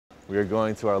We are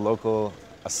going to our local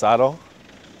asado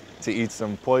to eat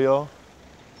some pollo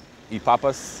y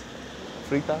papas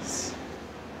fritas.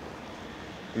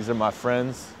 These are my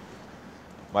friends.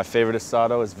 My favorite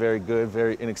asado is very good,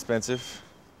 very inexpensive.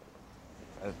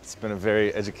 It's been a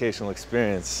very educational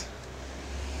experience.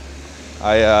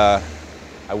 I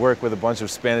work with a bunch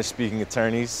of Spanish-speaking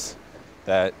attorneys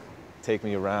that take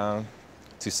me around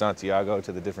to Santiago,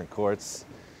 to the different courts,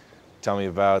 tell me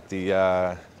about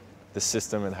the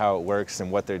system and how it works and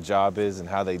what their job is and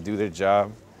how they do their job.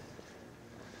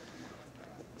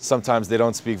 Sometimes they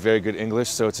don't speak very good English,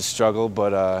 so it's a struggle,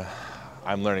 but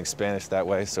I'm learning Spanish that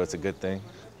way, so it's a good thing.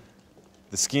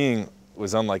 The skiing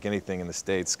was unlike anything in the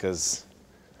States because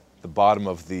the bottom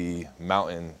of the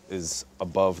mountain is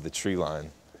above the tree line.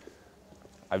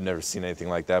 I've never seen anything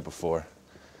like that before.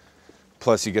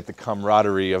 Plus you get the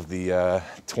camaraderie of the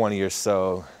 20 or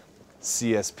so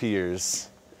CSPers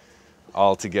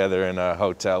all together in a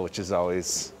hotel, which is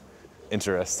always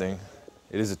interesting.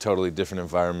 It is a totally different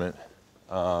environment.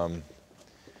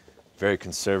 Very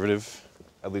conservative,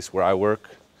 at least where I work.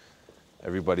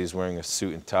 Everybody's wearing a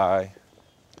suit and tie.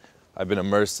 I've been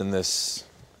immersed in this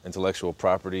intellectual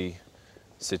property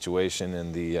situation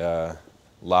and the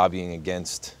lobbying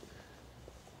against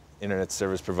internet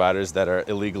service providers that are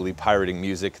illegally pirating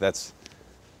music. That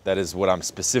is what I'm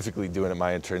specifically doing at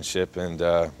my internship,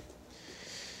 and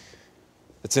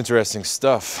it's interesting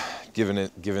stuff, given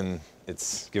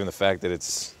the fact that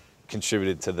it's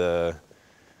contributed to the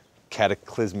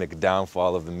cataclysmic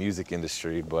downfall of the music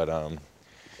industry. But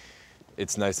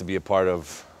it's nice to be a part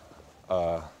of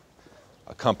a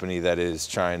company that is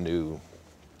trying to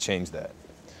change that,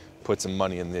 put some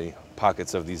money in the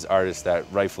pockets of these artists that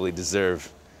rightfully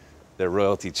deserve their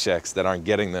royalty checks that aren't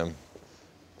getting them.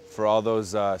 For all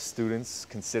those students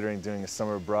considering doing a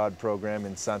summer abroad program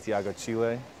in Santiago,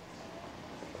 Chile,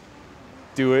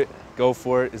 do it, go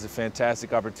for it. It's a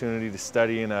fantastic opportunity to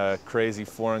study in a crazy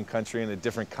foreign country in a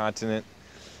different continent.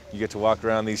 You get to walk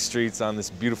around these streets on this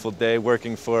beautiful day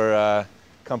working for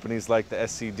companies like the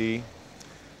SCD,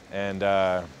 and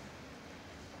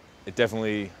it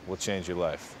definitely will change your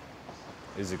life.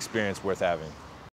 It is an experience worth having.